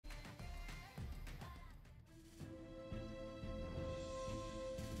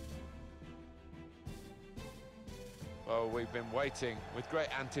Well, we've been waiting with great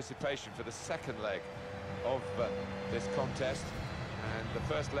anticipation for the second leg of this contest, and the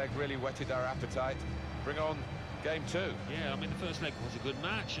first leg really whetted our appetite. Bring on game two. Yeah, I mean, the first leg was a good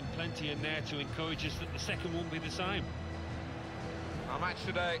match and plenty in there to encourage us that the second won't be the same. Our match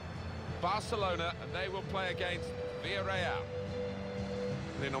today, Barcelona, and they will play against Villarreal.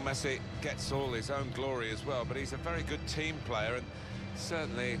 Lionel Messi gets all his own glory as well, but he's a very good team player, and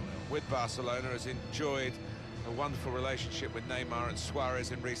certainly with Barcelona has enjoyed a wonderful relationship with Neymar and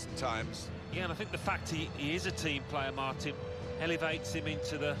Suarez in recent times. Yeah, and I think the fact he is a team player, Martin, elevates him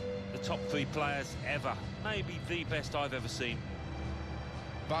into the top three players ever. Maybe the best I've ever seen.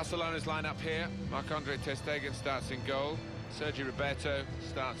 Barcelona's lineup here. Marc-Andre ter Stegen starts in goal. Sergi Roberto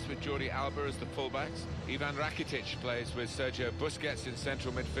starts with Jordi Alba as the fullbacks. Ivan Rakitic plays with Sergio Busquets in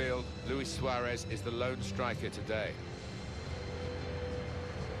central midfield. Luis Suarez is the lone striker today.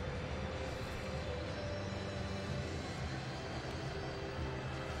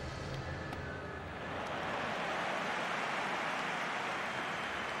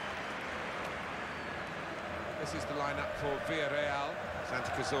 This is the lineup for Villarreal.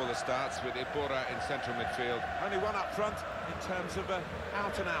 Santi Cazorla starts with Iborra in central midfield. Only one up front in terms of an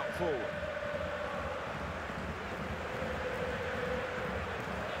out-and-out forward.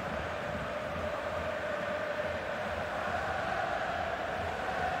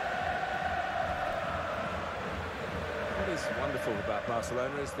 What is wonderful about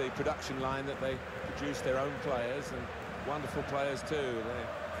Barcelona is the production line that they produce their own players, and wonderful players too.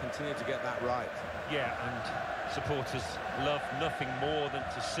 They continue to get that right. Yeah, and supporters love nothing more than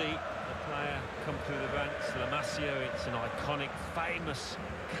to see the player come through the ranks. La Masia, it's an iconic, famous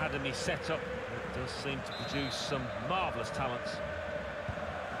academy setup that does seem to produce some marvellous talents.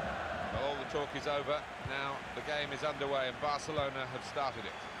 Well, all the talk is over. Now the game is underway and Barcelona have started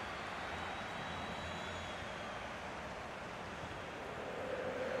it.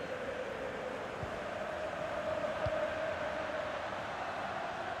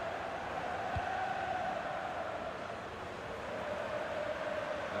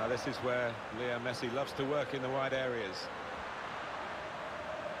 Now this is where Leo Messi loves to work in the wide areas.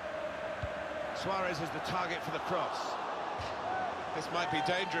 Suarez is the target for the cross. This might be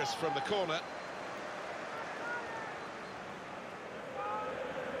dangerous from the corner.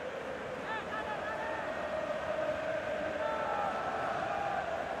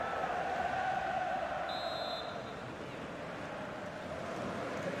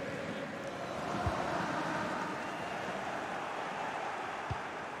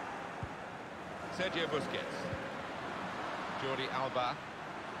 Sergio Busquets. Jordi Alba.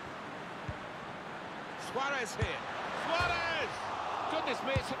 Suarez here. Suarez! Goodness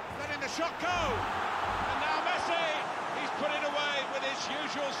me, it's letting the shot go! And now Messi! He's put it away with his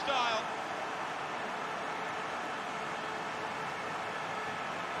usual style.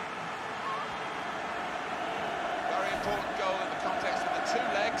 Very important goal in the context of the two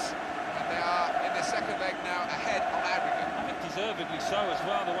legs. And they are, in the second leg now, ahead on aggregate. Deservedly so as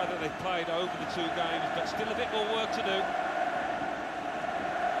well, the way that they've played over the two games, but still a bit more work to do.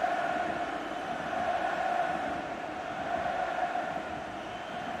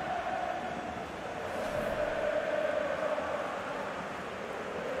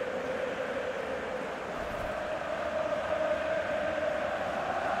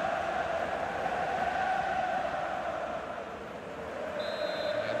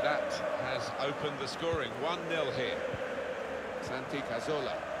 And that has opened the scoring, 1-0 here. Santi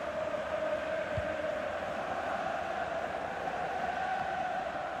Cazorla.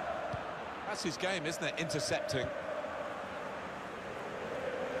 That's his game, isn't it? Intercepting.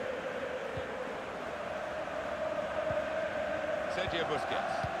 Sergio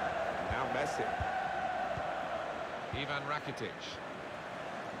Busquets. Now Messi. Ivan Rakitic.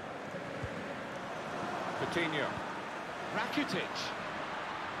 Coutinho. Rakitic.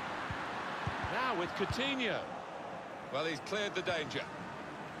 Now with Coutinho. Well, he's cleared the danger.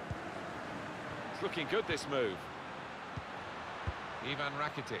 It's looking good, this move. Ivan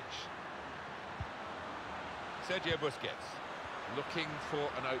Rakitic. Sergio Busquets. Looking for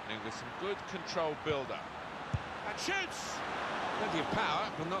an opening with some good controlled build-up. And shoots! Plenty of power,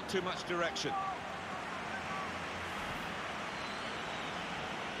 but not too much direction.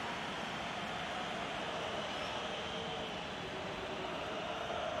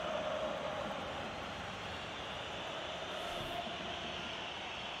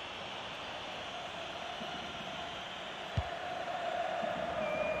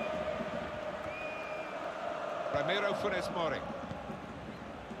 Ramiro Funes Mori.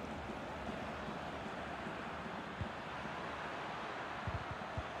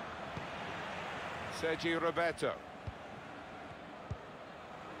 Sergi Roberto.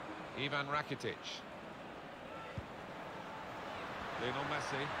 Ivan Rakitic. Lionel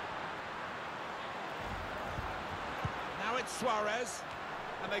Messi. Now it's Suarez,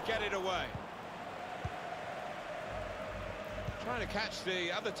 and they get it away. Trying to catch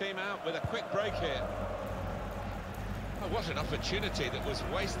the other team out with a quick break here. Oh, what an opportunity that was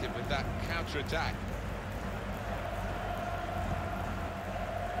wasted with that counter-attack.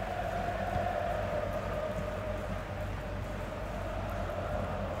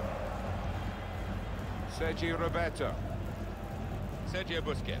 Sergio Roberto. Sergio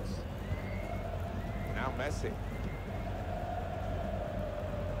Busquets. Now Messi.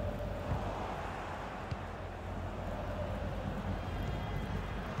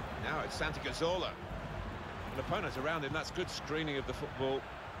 Now it's Santi Cazorla. An opponent around him, that's good screening of the football.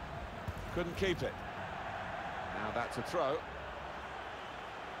 Couldn't keep it. Now that's a throw.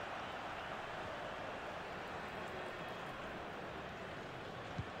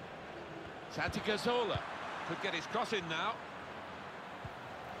 Santi Cazorla could get his cross in now.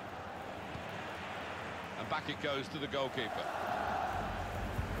 And back it goes to the goalkeeper.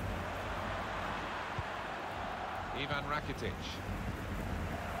 Ivan Rakitic.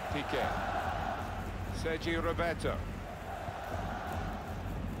 Piqué. Sergio Roberto.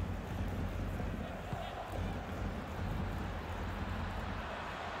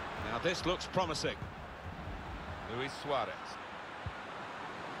 Now this looks promising. Luis Suarez.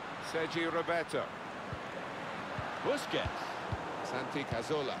 Sergio Roberto. Busquets. Santi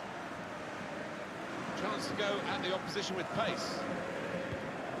Cazorla. Chance to go at the opposition with pace.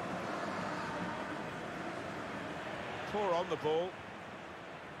 Poor on the ball.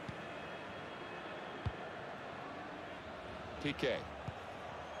 Piqué.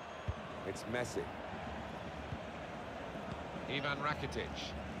 It's Messi. Ivan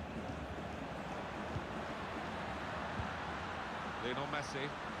Rakitic. Lionel Messi.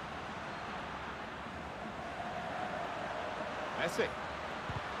 Messi.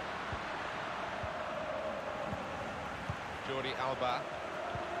 Jordi Alba.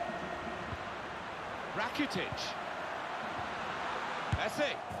 Rakitic.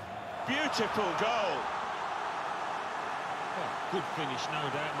 Messi. Beautiful goal. Well, good finish, no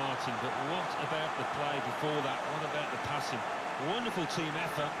doubt, Martin, but what about the play before that? What about the passing? Wonderful team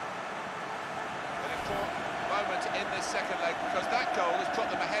effort. An important moment in this second leg, because that goal has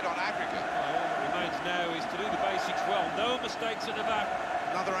put them ahead on aggregate. Well, all that remains now is to do the basics well. No mistakes at the back.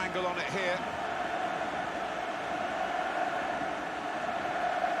 Another angle on it here.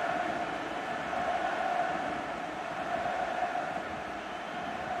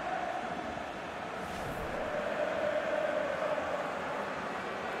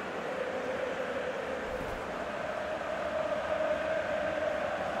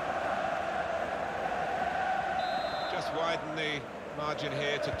 Just widen the margin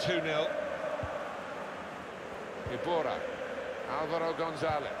here to 2-0. Iborra. Alvaro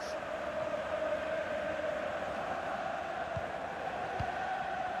Gonzalez.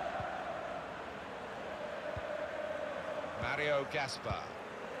 Mario Gaspar.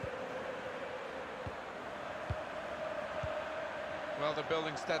 Well, they're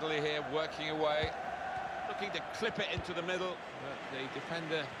building steadily here, working away. Looking to clip it into the middle, but the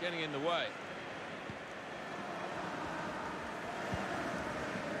defender getting in the way.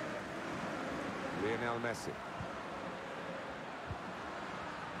 Lionel Messi.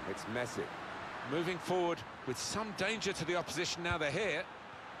 It's Messi. Moving forward with some danger to the opposition now they're here.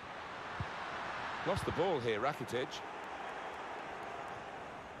 Lost the ball here, Rakitic.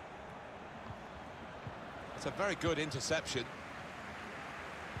 It's a very good interception.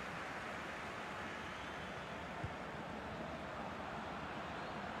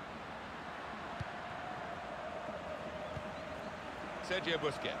 Sergio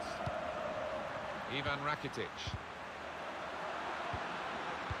Busquets. Ivan Rakitic.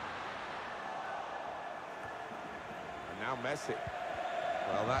 And now Messi.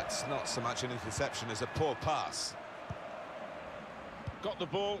 Well, that's not so much an interception as a poor pass. Got the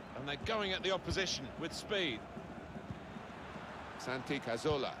ball, and they're going at the opposition with speed. Santi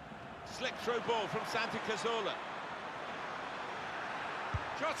Cazorla. Slick through ball from Santi Cazorla.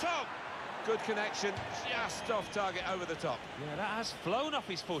 Shot on! Good connection, just off target over the top. Yeah, that has flown off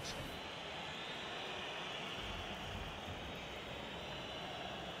his foot.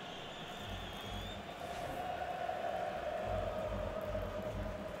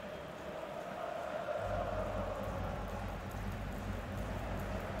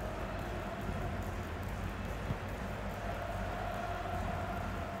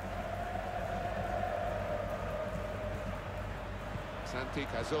 Santi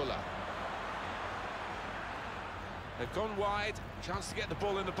Cazorla. They've gone wide, chance to get the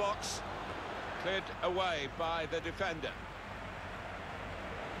ball in the box. Cleared away by the defender.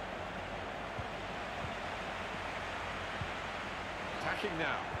 Attacking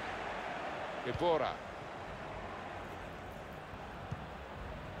now. Ibora.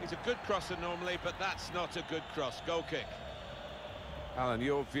 He's a good crosser normally, but that's not a good cross. Goal kick. Alan,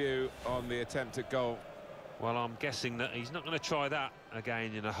 your view on the attempt at goal? Well, I'm guessing that he's not going to try that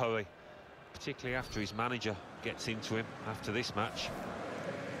again in a hurry, particularly after his manager gets into him after this match.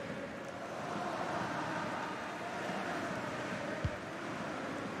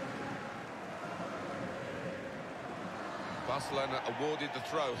 Barcelona awarded the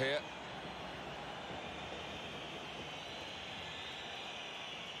throw here.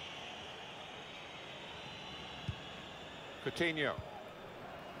 Coutinho.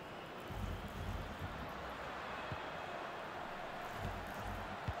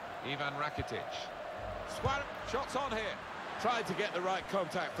 Ivan Rakitic. Shots on here. Tried to get the right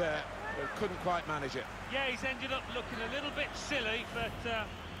contact there, but couldn't quite manage it. Yeah, he's ended up looking a little bit silly, but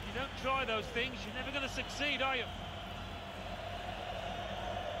you don't try those things, you're never going to succeed, are you?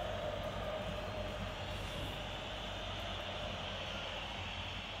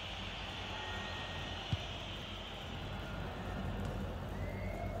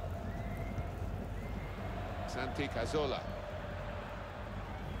 Santi Cazorla.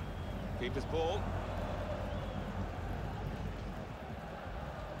 Keeper's ball.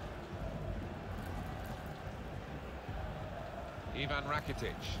 Ivan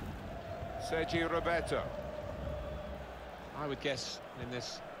Rakitic. Sergi Roberto. I would guess in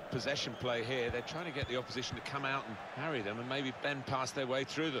this possession play here, they're trying to get the opposition to come out and harry them and maybe bend past their way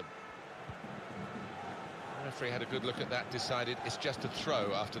through them. The referee had a good look at that, decided it's just a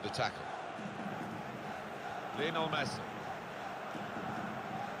throw after the tackle. Lionel Messi.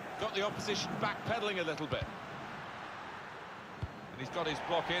 Got the opposition backpedaling a little bit. And he's got his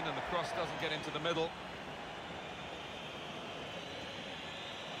block in and the cross doesn't get into the middle.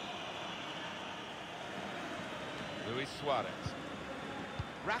 Luis Suarez.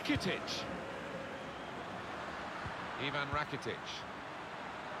 Rakitic. Ivan Rakitic.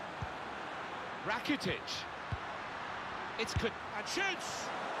 Rakitic. It's good. And shoots!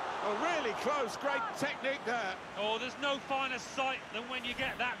 Oh, really close, great technique there. Oh, there's no finer sight than when you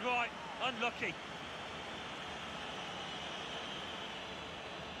get that right. Unlucky.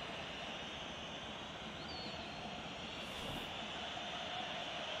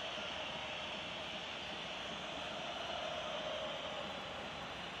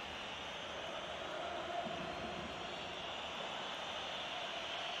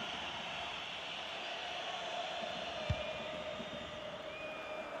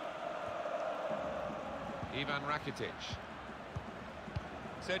 Ivan Rakitic.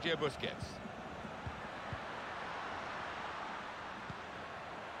 Sergio Busquets.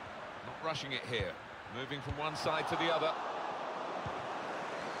 Not rushing it here. Moving from one side to the other.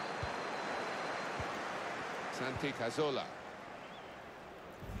 Santi Cazorla.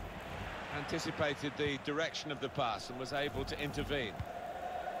 Anticipated the direction of the pass and was able to intervene.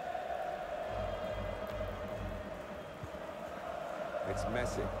 It's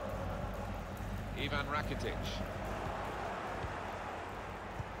Messi. Ivan Rakitic.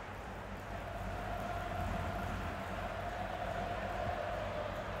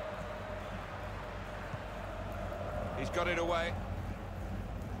 He's got it away.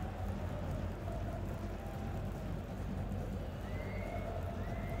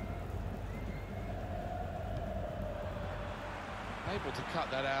 Able to cut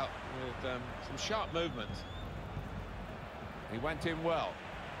that out with some sharp movement. He went in well.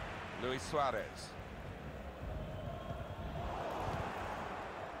 Luis Suarez.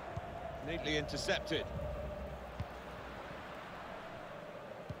 Neatly intercepted.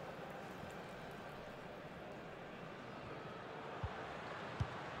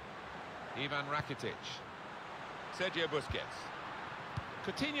 Ivan Rakitic. Sergio Busquets.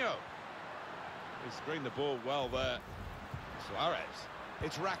 Coutinho. He screened the ball well there. Suarez.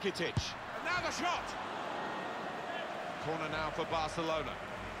 It's Rakitic. And now the shot! Corner now for Barcelona.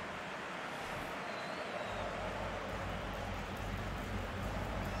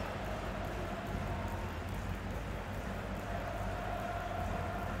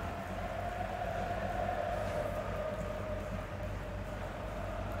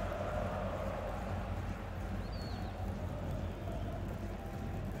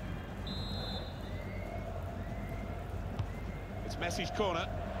 It's Messi's corner.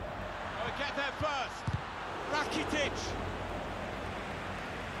 Oh, get there first. Rakitic.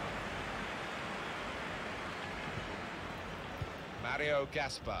 Mario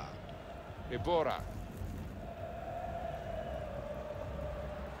Gaspar. Ibora.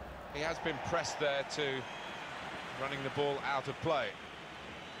 He has been pressed there to running the ball out of play.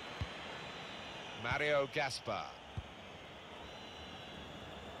 Mario Gaspar.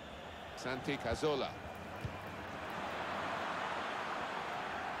 Santi Cazorla.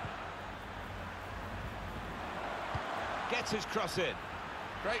 Gets his cross in.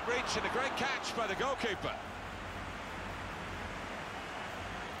 Great reach and a great catch by the goalkeeper.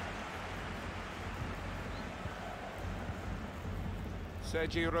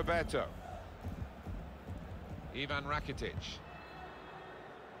 Sergi Roberto. Ivan Rakitic.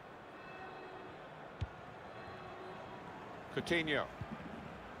 Coutinho.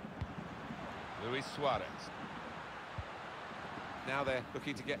 Luis Suarez. Now they're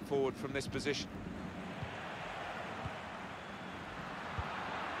looking to get forward from this position.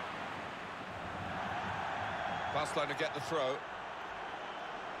 Barcelona get the throw.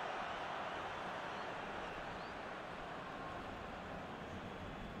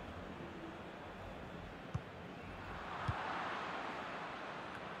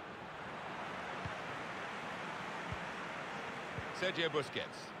 Sergio Busquets.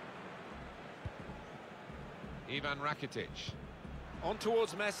 Ivan Rakitic. On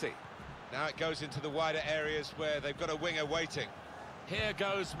towards Messi. Now it goes into the wider areas where they've got a winger waiting. Here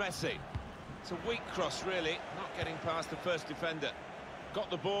goes Messi. It's a weak cross, really, not getting past the first defender. Got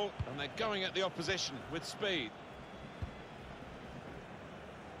the ball, and they're going at the opposition with speed.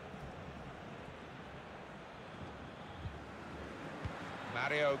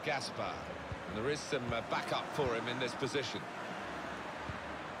 Mario Gaspar. And there is some backup for him in this position.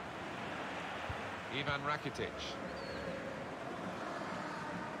 Ivan Rakitic.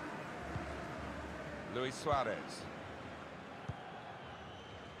 Luis Suarez.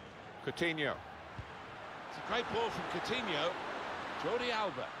 Coutinho. It's a great ball from Coutinho. Jordi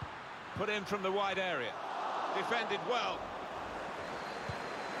Alba. Put in from the wide area. Defended well.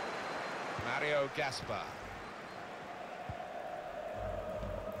 Mario Gaspar.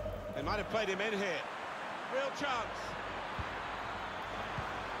 They might have played him in here. Real chance.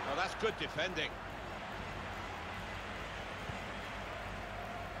 Oh, that's good defending.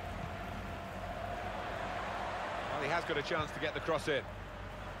 Well, he has got a chance to get the cross in.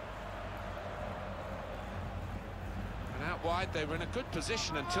 And out wide, they were in a good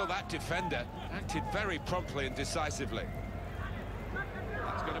position until that defender acted very promptly and decisively.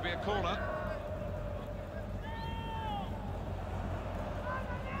 That's going to be a corner.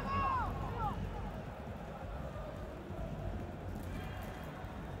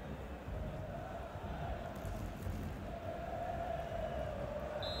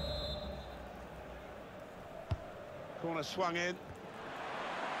 Corner swung in.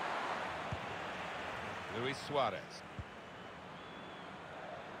 Luis Suarez.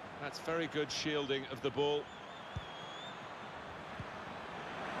 That's very good shielding of the ball.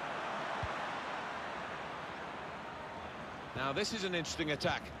 Now this is an interesting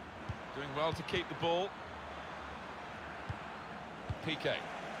attack. Doing well to keep the ball. Piqué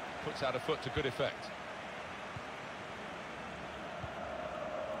puts out a foot to good effect.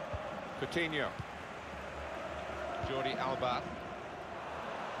 Coutinho. Jordi Alba.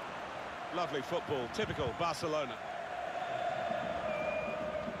 Lovely football, typical Barcelona.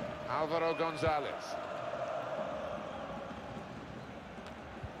 Álvaro González.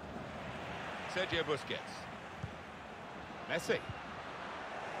 Sergio Busquets. Messi.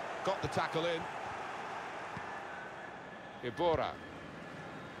 Got the tackle in. Iborra.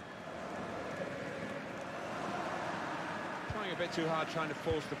 Trying a bit too hard, trying to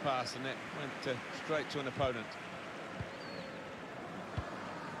force the pass, and it went straight to an opponent.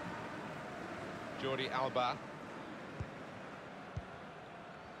 Jordi Alba.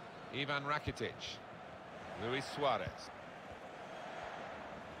 Ivan Rakitic. Luis Suarez.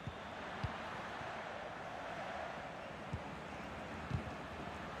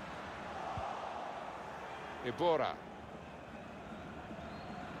 Iborra.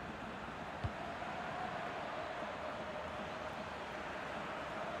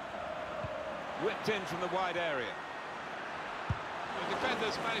 Whipped in from the wide area. The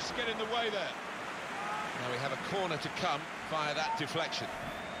defenders managed to get in the way there. Now we have a corner to come via that deflection.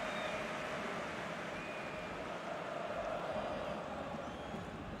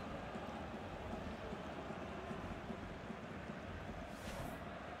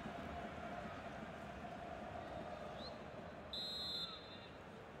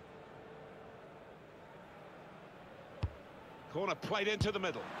 Corner played into the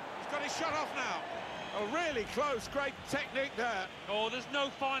middle. He's got his shot off now. Oh, really close, great technique there. Oh, there's no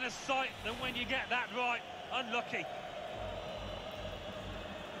finer sight than when you get that right. Unlucky.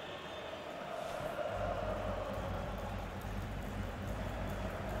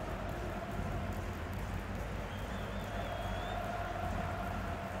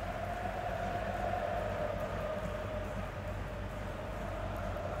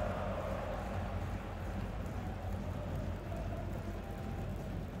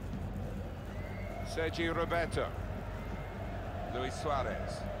 Sergio Roberto. Luis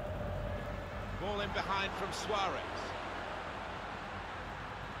Suarez. Ball in behind from Suarez.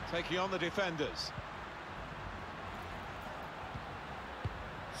 Taking on the defenders.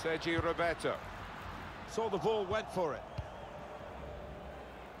 Sergio Roberto. Saw the ball, went for it.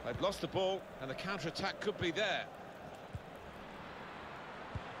 They've lost the ball, and the counter-attack could be there.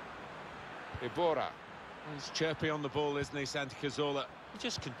 Iborra. He's chirpy on the ball, isn't he, Santi Cazorla? He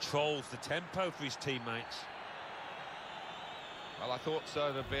just controls the tempo for his teammates. Well, I thought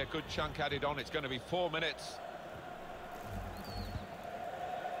so. There'd be a good chunk added on. It's going to be 4 minutes.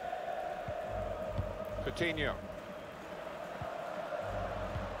 Coutinho.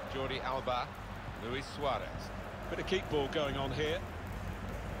 Jordi Alba. Luis Suarez. Bit of keep ball going on here.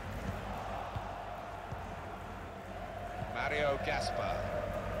 Mario Gaspar.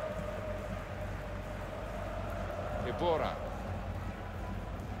 Iborra.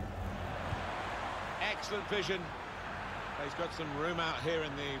 Excellent vision. He's got some room out here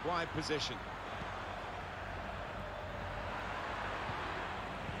in the wide position.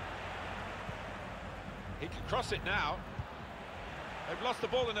 He can cross it now. They've lost the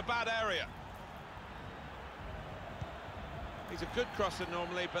ball in a bad area. He's a good crosser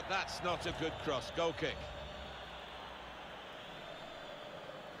normally, but that's not a good cross. Goal kick.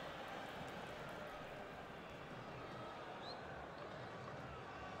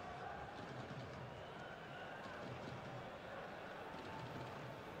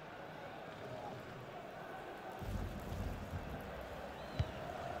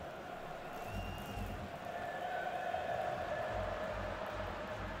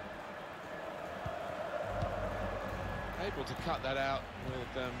 Able to cut that out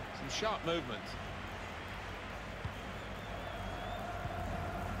with some sharp movement.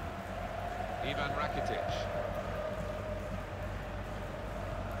 Ivan Rakitic.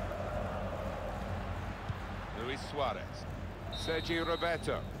 Luis Suarez. Sergio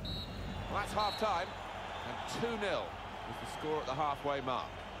Roberto. Well, that's half-time, and 2-0 is the score at the halfway mark.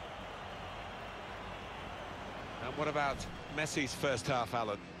 And what about Messi's first half,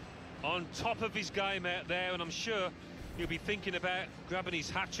 Alan? On top of his game out there, and I'm sure he'll be thinking about grabbing his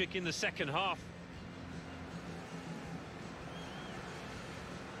hat-trick in the second half.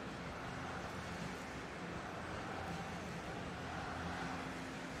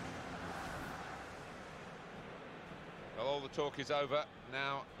 Well, all the talk is over.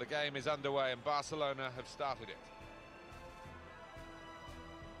 Now the game is underway and Barcelona have started it.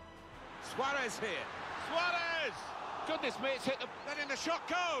 Suarez here. Suarez! Goodness me, it's hit the... letting the shot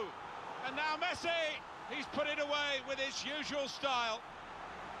go! And now Messi! He's put it away with his usual style.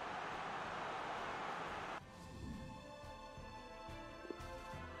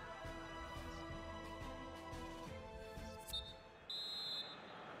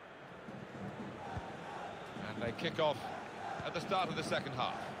 And they kick off at the start of the second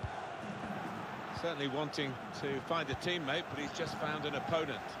half. Certainly wanting to find a teammate, but he's just found an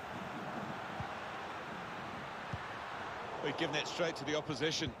opponent. We've given it straight to the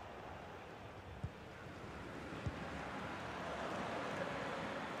opposition.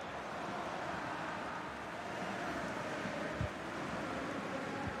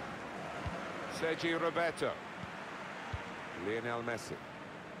 Sergio Roberto. Lionel Messi.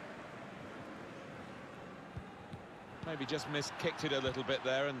 Maybe just kicked it a little bit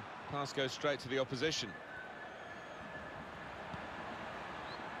there, and pass goes straight to the opposition.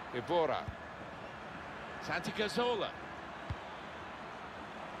 Iborra. Santi Cazorla.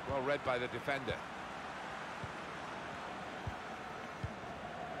 Well read by the defender.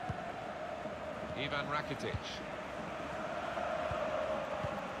 Ivan Rakitic.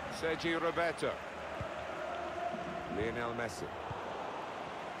 Sergio Roberto. Lionel Messi.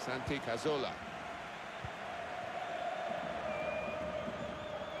 Santi Cazorla.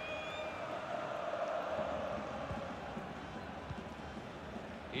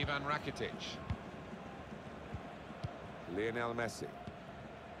 Ivan Rakitic. Lionel Messi.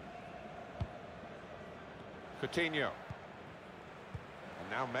 Coutinho. And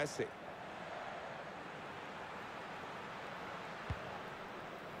now Messi.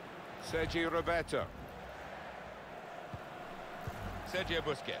 Sergio Roberto. Sergio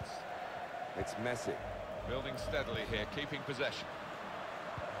Busquets. It's Messi. Building steadily here, keeping possession.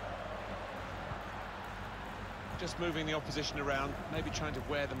 Just moving the opposition around, maybe trying to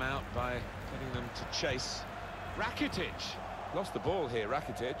wear them out by getting them to chase. Rakitic. Lost the ball here,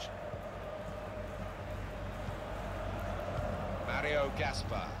 Rakitic. Mario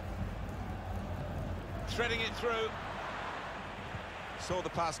Gaspar. Threading it through. Saw the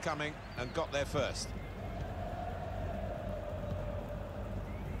pass coming and got there first.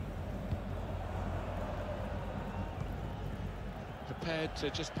 prepared to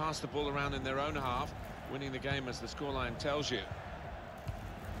just pass the ball around in their own half, winning the game as the scoreline tells you.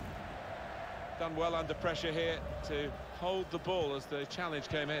 Done well under pressure here to hold the ball as the challenge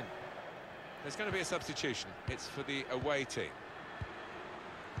came in. There's going to be a substitution. It's for the away team.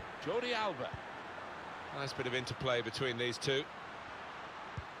 Jordi Alba. Nice bit of interplay between these two.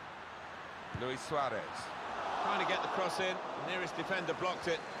 Luis Suarez. Trying to get the cross in. The nearest defender blocked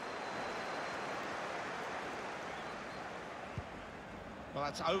it. Well,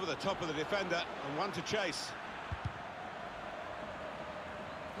 that's over the top of the defender and one to chase.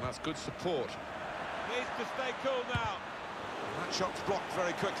 And that's good support. Needs to stay cool now. And that shot's blocked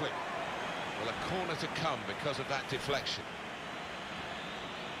very quickly. Well, a corner to come because of that deflection.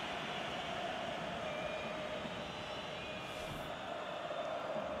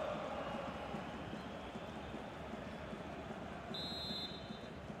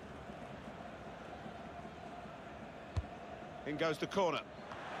 In goes the corner.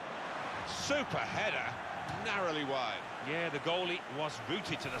 Super header, narrowly wide. Yeah, the goalie was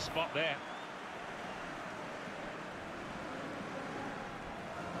rooted to the spot there.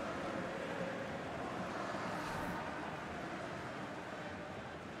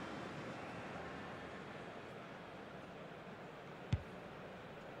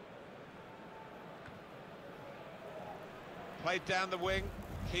 Played down the wing,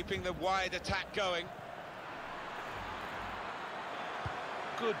 keeping the wide attack going.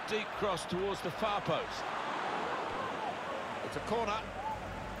 Good deep cross towards the far post. It's a corner.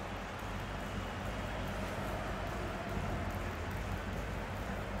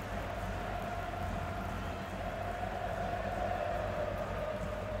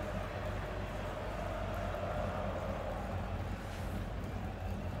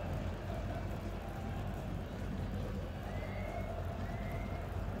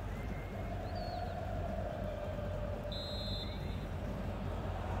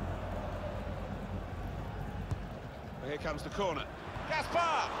 Here comes the corner.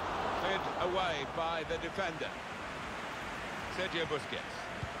 Gaspar! Cleared away by the defender. Sergio Busquets.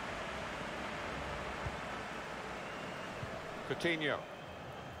 Coutinho.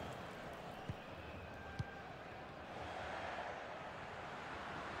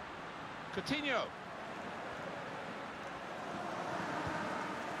 Coutinho.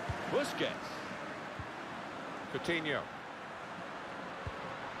 Busquets. Coutinho.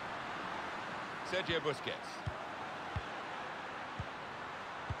 Sergio Busquets.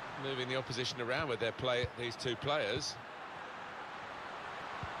 Moving the opposition around with their play, these two players.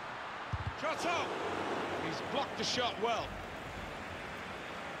 Shot up! He's blocked the shot well.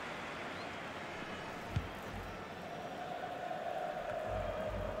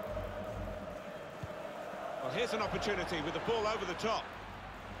 Well, here's an opportunity with the ball over the top.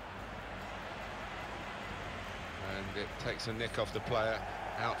 And it takes a nick off the player,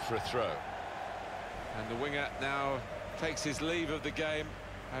 out for a throw. And the winger now takes his leave of the game,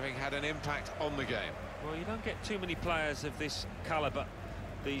 having had an impact on the game. Well, you don't get too many players of this calibre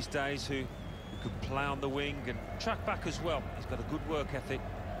these days who can play on the wing and track back as well. He's got a good work ethic.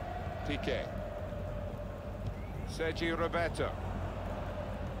 Piqué. Sergi Roberto.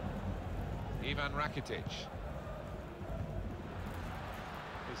 Ivan Rakitic.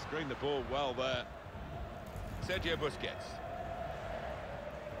 He screened the ball well there. Sergio Busquets.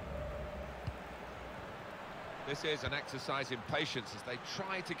 This is an exercise in patience as they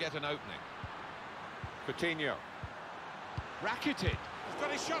try to get an opening. Coutinho. Rakitic. He's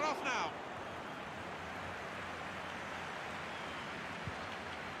got his shot off now.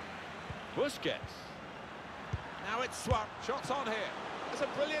 Busquets. Now it's Suarez. Shots on here. That's a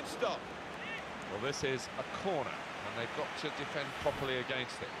brilliant stop. Well, this is a corner, and they've got to defend properly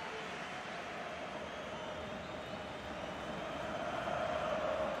against it.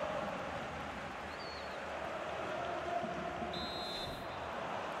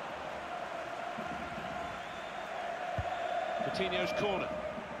 Coutinho's corner.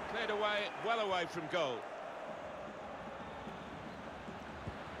 Cleared away, well away from goal.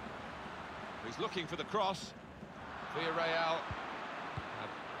 He's looking for the cross. Villarreal have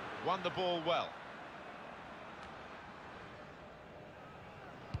won the ball well.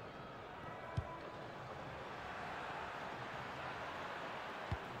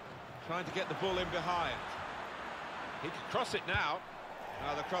 Trying to get the ball in behind. He can cross it now.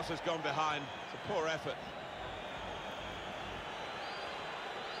 Now the cross has gone behind. It's a poor effort.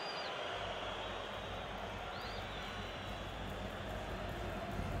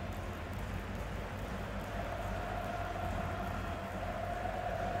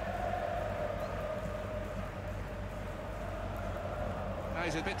 Now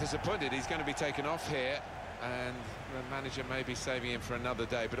he's a bit disappointed. He's going to be taken off here. and the manager may be saving him for another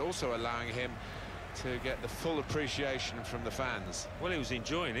day, but also allowing him to get the full appreciation from the fans. Well, he was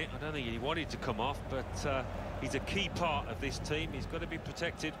enjoying it. I don't think he wanted to come off, but he's a key part of this team. He's got to be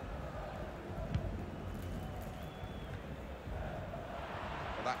protected.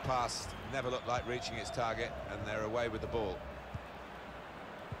 Well, that pass never looked like reaching its target, and they're away with the ball.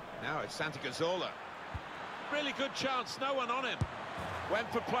 Now it's Santi Cazorla. Really good chance, no one on him.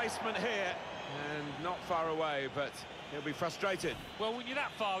 Went for placement here, and not far away, but he'll be frustrated. Well, when you're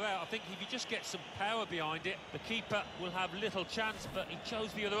that far out, I think if you just get some power behind it, the keeper will have little chance, but he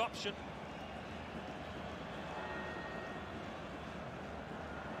chose the other option.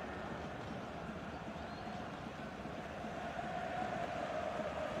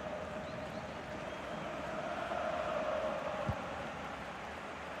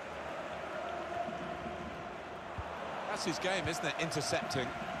 That's his game, isn't it? Intercepting.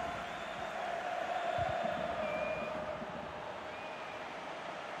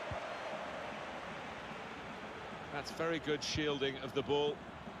 That's very good shielding of the ball.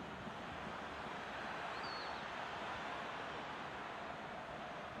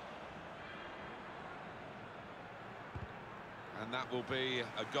 And that will be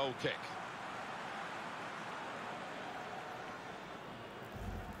a goal kick.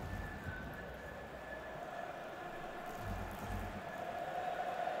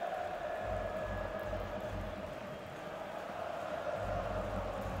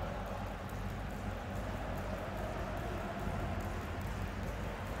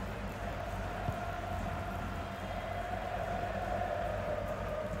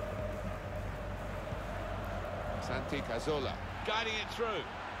 Santi Cazorla guiding it through.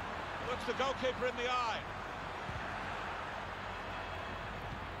 Looks the goalkeeper in the eye.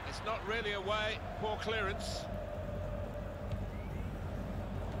 It's not really away. Poor clearance.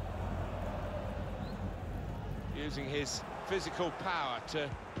 Using his physical power to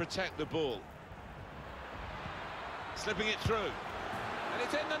protect the ball. Slipping it through. And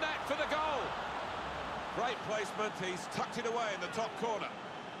it's in the net for the goal. Great placement. He's tucked it away in the top corner.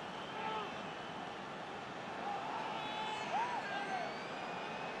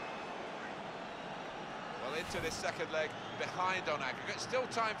 Into this second leg, behind on aggregate. Still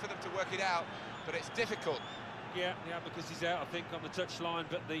time for them to work it out, but it's difficult. Yeah, because he's out, I think, on the touchline,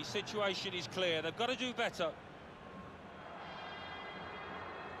 but the situation is clear. They've got to do better.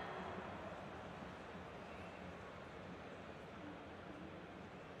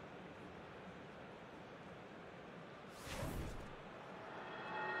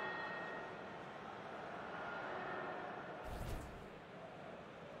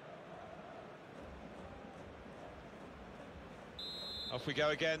 Off we go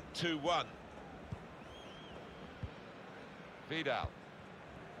again, 2-1. Vidal.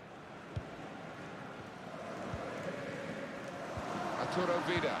 Arturo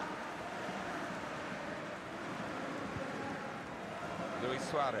Vidal. Luis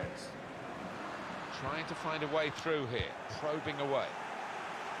Suarez. Trying to find a way through here, probing away.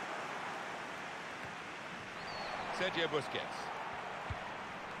 Sergio Busquets.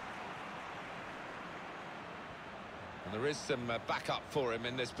 And there is some backup for him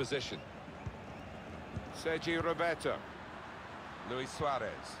in this position. Sergio Roberto. Luis Suarez.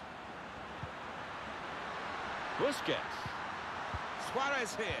 Busquets.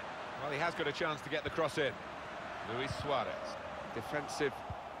 Suarez here. Well, he has got a chance to get the cross in. Luis Suarez. Defensive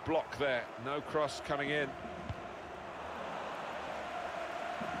block there. No cross coming in.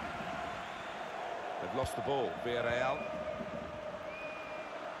 They've lost the ball, Villarreal.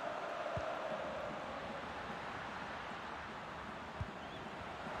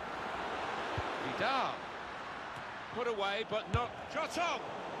 Vidal. Put away, but not shot on.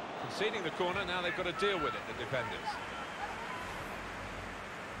 Conceding the corner, now they've got to deal with it, the defenders.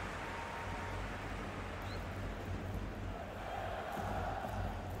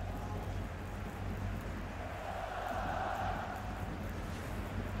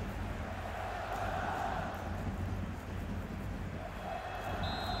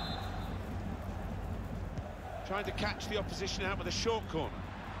 Trying to catch the opposition out with a short corner.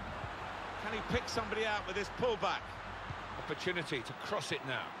 Can he pick somebody out with this pullback? Opportunity to cross it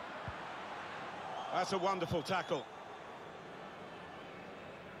now. That's a wonderful tackle.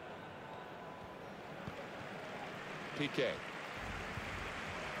 Piqué.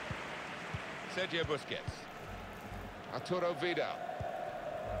 Sergio Busquets. Arturo Vidal.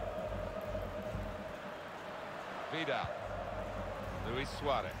 Vidal. Luis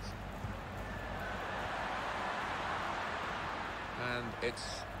Suarez. And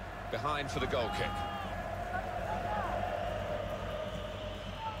it's behind for the goal kick.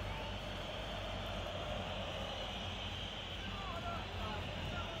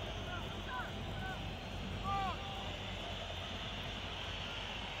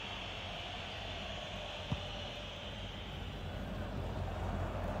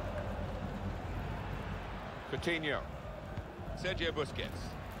 Coutinho. Sergio Busquets.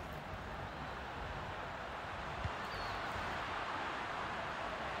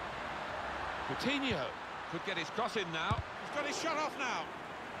 Coutinho could get his cross in now. He's got his shot off now.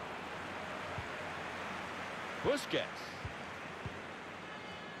 Busquets.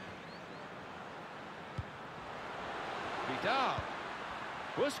 Vidal.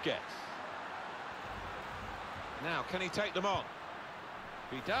 Busquets. Now, can he take them on?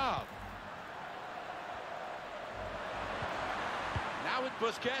 Vidal. Now with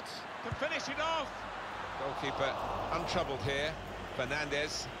Busquets to finish it off. Goalkeeper untroubled here.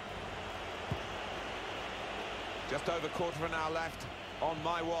 Fernandez. Just over quarter of an hour left on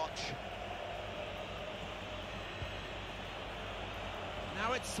my watch.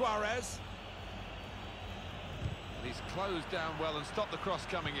 Now it's Suarez. And he's closed down well and stopped the cross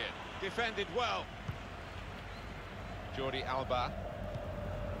coming in. Defended well. Jordi Alba.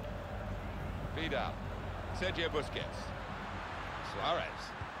 Vidal. Sergio Busquets. Suarez.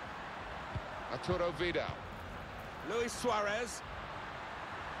 Arturo Vidal. Luis Suarez.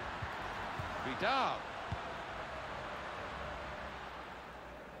 Vidal.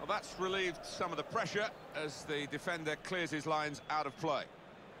 Well, that's relieved some of the pressure as the defender clears his lines out of play.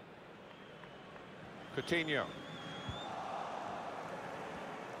 Coutinho.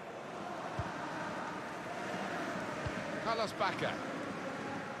 Carlos Bacca.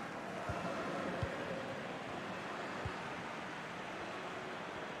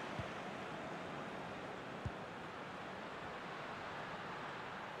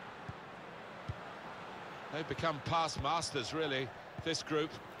 They've become past masters, really, this group,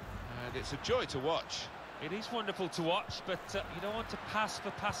 and it's a joy to watch. It is wonderful to watch, but you don't want to pass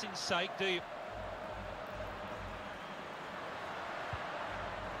for passing's sake, do you?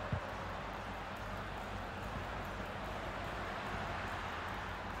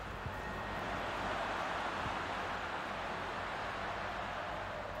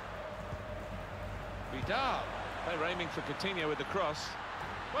 Vidal. They're aiming for Coutinho with the cross.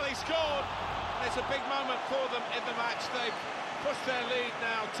 Well, he scored! It's a big moment for them in the match. They've pushed their lead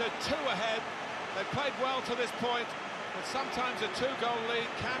now to 2 ahead. They've played well to this point, but sometimes a 2-goal lead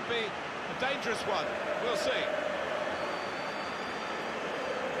can be a dangerous one. We'll see.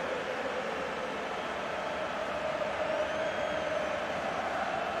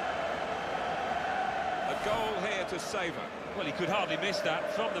 A goal here to savour. Well, he could hardly miss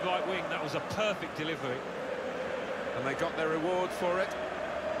that. From the right wing, that was a perfect delivery. And they got their reward for it.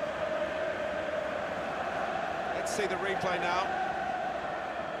 Let's see the replay now.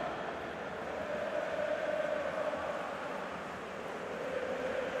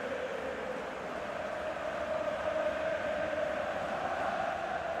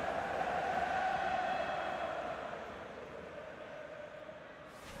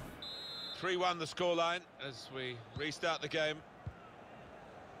 (3-1) the scoreline as we restart the game.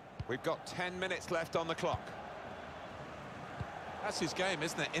 We've got 10 minutes left on the clock. That's his game,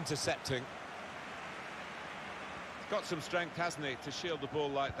 isn't it? Intercepting. Got some strength, hasn't he, to shield the ball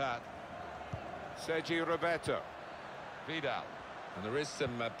like that. Sergio Roberto. Vidal. And there is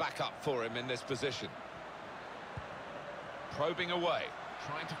some backup for him in this position. Probing away,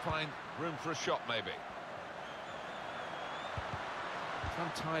 trying to find room for a shot, maybe.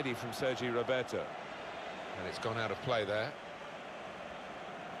 Untidy from Sergio Roberto. And it's gone out of play there.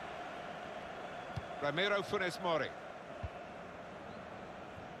 Ramiro Funes Mori.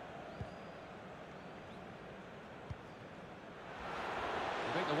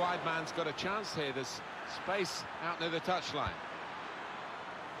 I think the wide man's got a chance here. There's space out near the touchline.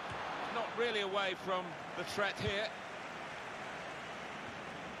 Not really away from the threat here.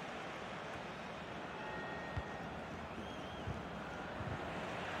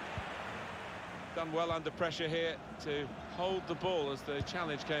 Done well under pressure here to hold the ball as the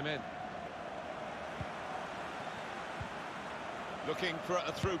challenge came in. Looking for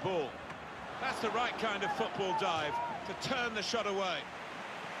a through ball. That's the right kind of football dive to turn the shot away.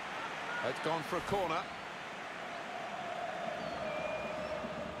 It's gone for a corner.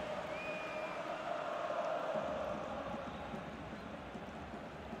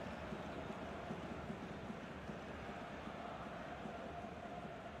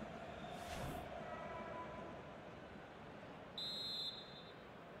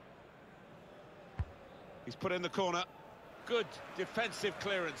 He's put in the corner. Good defensive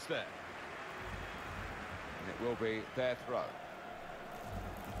clearance there. And it will be their throw.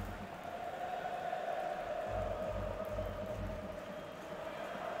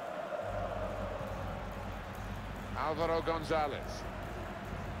 Alvaro Gonzalez.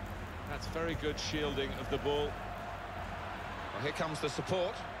 That's very good shielding of the ball. Well, here comes the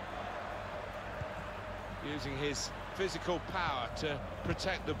support. using his physical power to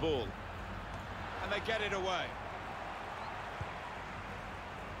protect the ball. And they get it away.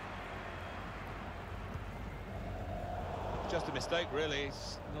 Just a mistake, really.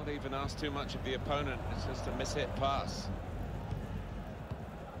 He's not even asked too much of the opponent. It's just a mishit pass.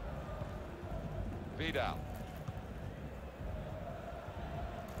 Vidal.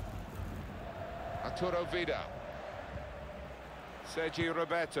 Arturo Vidal. Sergi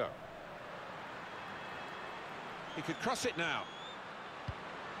Roberto. He could cross it now.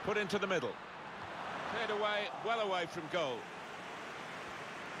 Put into the middle. Cleared away, well away from goal.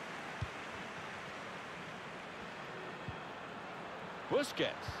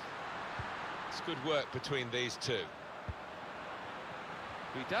 Busquets. It's good work between these two.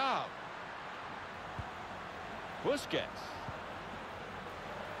 Vidal. Busquets.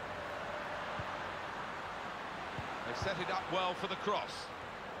 They set it up well for the cross.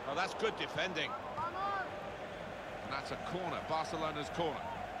 Oh, that's good defending. And that's a corner, Barcelona's corner.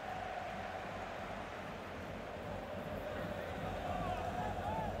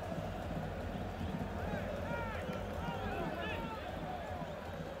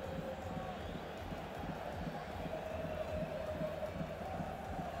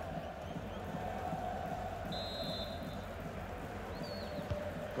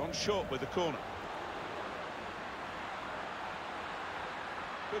 Gone short with the corner.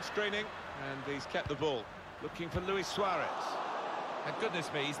 Good screening, and he's kept the ball. Looking for Luis Suarez. And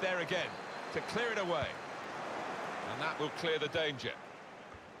goodness me, he's there again to clear it away. And that will clear the danger.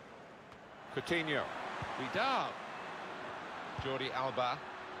 Coutinho. Vidal. Jordi Alba.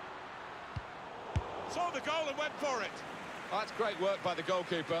 Saw the goal and went for it. Oh, that's great work by the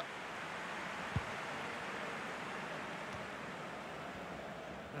goalkeeper.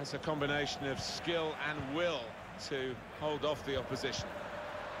 That's a combination of skill and will to hold off the opposition.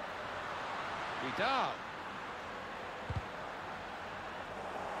 Vidal.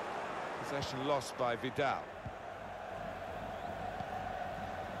 Possession lost by Vidal.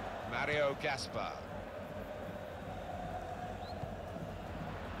 Mario Gaspar.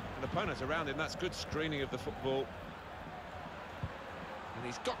 An opponent around him, that's good screening of the football. And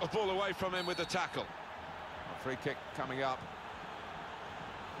he's got the ball away from him with the tackle. A free kick coming up.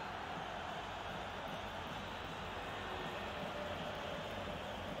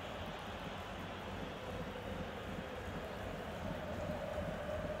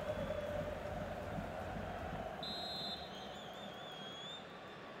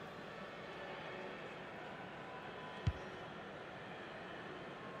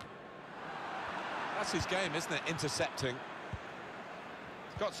 That's his game, isn't it? Intercepting.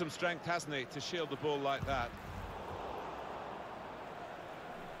 He's got some strength, hasn't he, to shield the ball like that.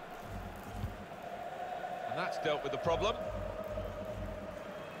 And that's dealt with the problem.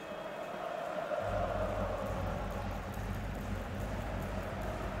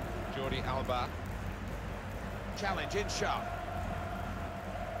 Jordi Alba. Challenge in sharp.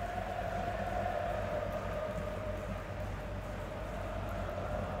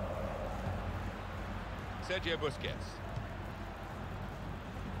 Sergio Busquets.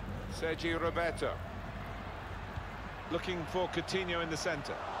 Sergi Roberto. Looking for Coutinho in the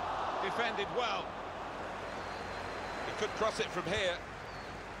centre. Defended well. He could cross it from here.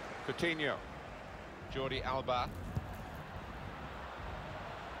 Coutinho. Jordi Alba.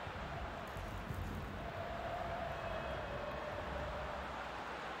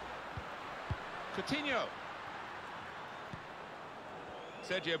 Coutinho.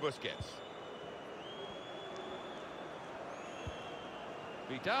 Sergio Busquets.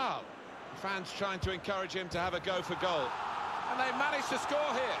 Vidal. Fans trying to encourage him to have a go for goal. And they managed to score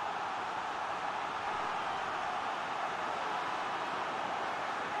here.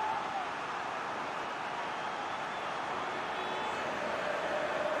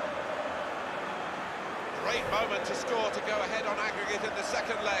 Great moment to score to go ahead on aggregate in the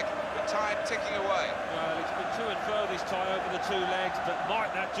second leg, with time ticking away. Well, it's been to and fro this tie over the two legs, but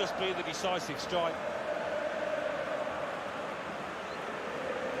might that just be the decisive strike?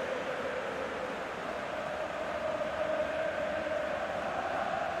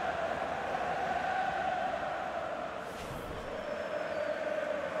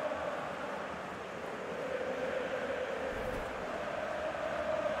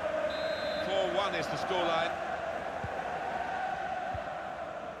 Is the scoreline.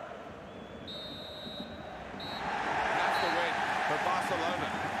 That's the win for Barcelona.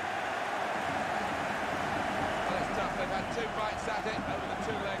 Well, it's tough. They've had two bites at it over the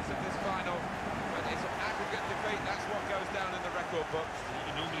two legs of this final, but it's an aggregate defeat. That's what goes down in the record books.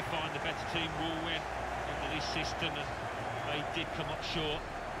 You normally find the better team will win under this system, and they did come up short.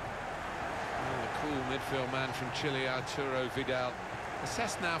 The cool midfield man from Chile, Arturo Vidal.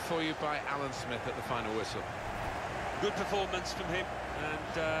 Assessed now for you by Alan Smith at the final whistle. Good performance from him,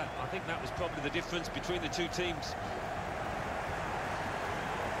 and I think that was probably the difference between the two teams.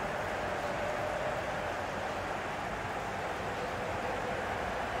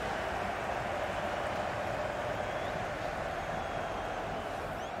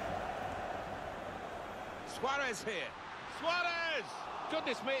 Suarez here. Suarez!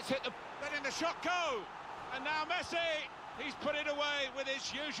 Goodness me, it's hit the... letting the shot go! And now Messi! He's put it away with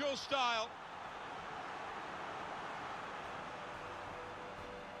his usual style.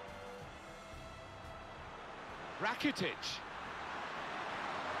 Rakitic.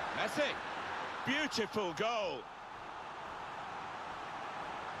 Messi. Beautiful goal.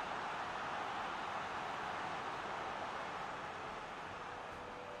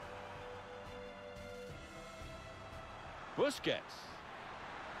 Busquets.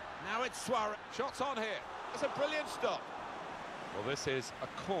 Now it's Suarez. Shots on here. It's a brilliant stop. Well, this is a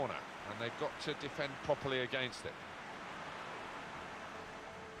corner, and they've got to defend properly against it.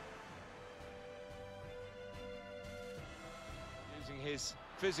 Using his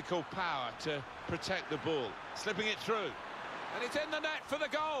physical power to protect the ball. Slipping it through. And it's in the net for the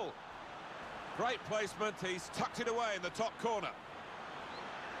goal. Great placement, he's tucked it away in the top corner.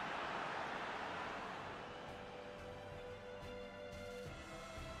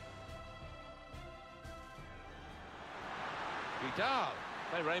 Vidal.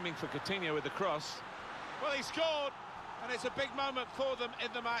 They're aiming for Coutinho with the cross. Well, he scored, and it's a big moment for them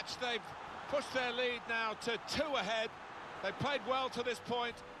in the match. They've pushed their lead now to 2 ahead. They've played well to this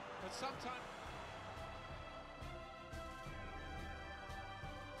point, but sometimes...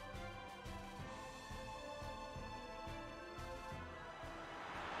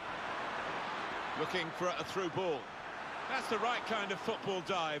 Looking for a through ball. That's the right kind of football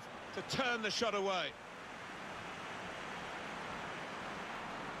dive to turn the shot away.